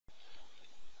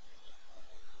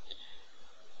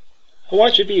I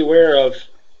want you to be aware of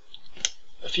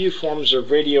a few forms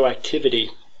of radioactivity.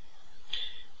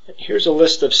 Here's a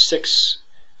list of 6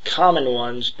 common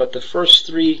ones, but the first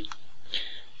 3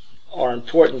 are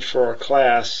important for our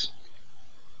class.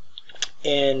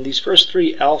 And these first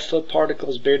 3, alpha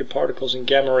particles, beta particles, and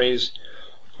gamma rays,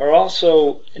 are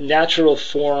also natural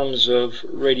forms of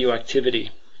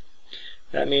radioactivity.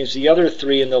 That means the other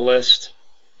 3 in the list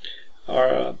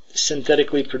are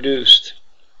synthetically produced.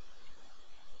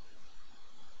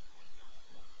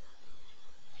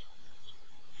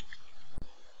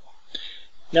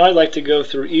 Now I'd like to go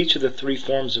through each of the 3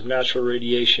 forms of natural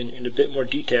radiation in a bit more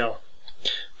detail.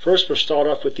 First, we'll start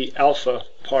off with the alpha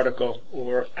particle,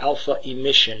 or alpha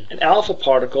emission. An alpha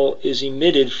particle is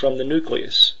emitted from the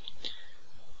nucleus.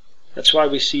 That's why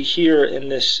we see here in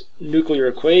this nuclear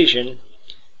equation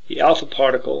the alpha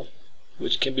particle,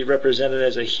 which can be represented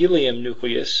as a helium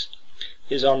nucleus,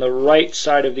 is on the right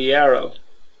side of the arrow.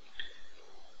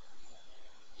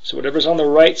 So whatever's on the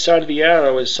right side of the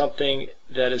arrow is something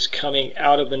that is coming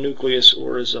out of the nucleus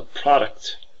or is a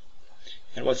product.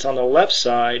 And what's on the left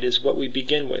side is what we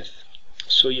begin with.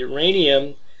 So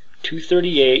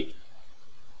uranium-238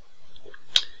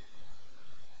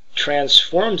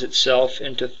 transforms itself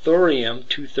into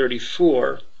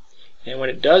thorium-234, and when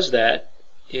it does that,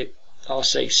 it, I'll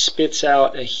say, spits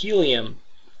out a helium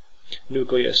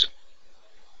nucleus.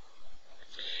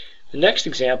 The next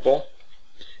example,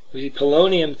 the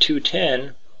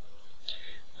polonium-210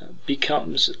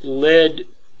 becomes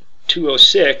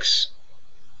lead-206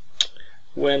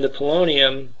 when the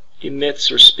polonium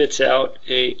emits or spits out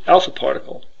a alpha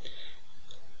particle.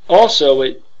 Also,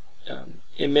 it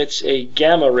emits a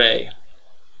gamma ray.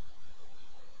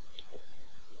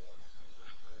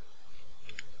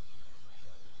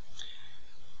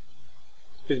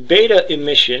 With beta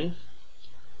emission,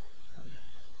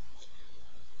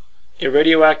 a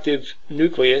radioactive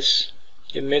nucleus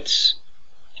emits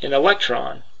an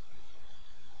electron.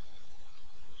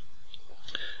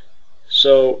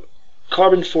 So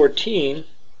carbon-14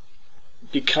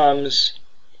 becomes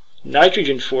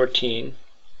nitrogen-14,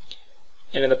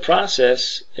 and in the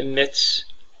process emits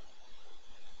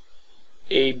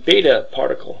a beta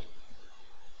particle.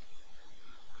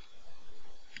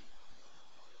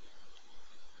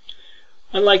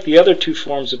 Unlike the other 2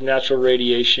 forms of natural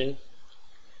radiation,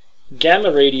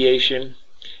 gamma radiation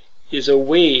is a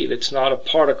wave. It's not a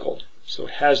particle, so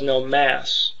it has no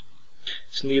mass.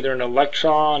 It's neither an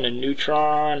electron, a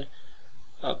neutron,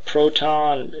 a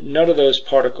proton, none of those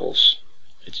particles.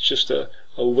 It's just a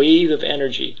wave of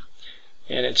energy,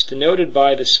 and it's denoted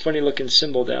by this funny looking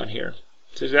symbol down here.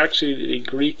 This is actually the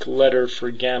Greek letter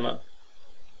for gamma.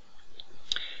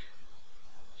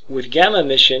 With gamma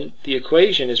emission, the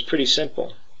equation is pretty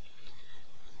simple.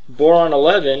 Boron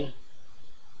 11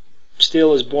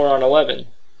 still is boron 11,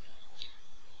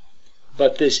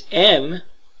 but this M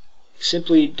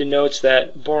simply denotes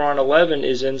that boron 11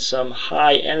 is in some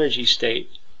high energy state.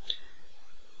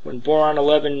 When boron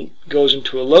 11 goes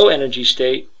into a low energy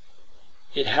state,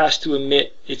 it has to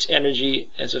emit its energy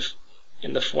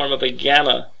in the form of a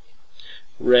gamma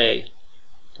ray,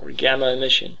 or gamma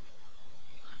emission.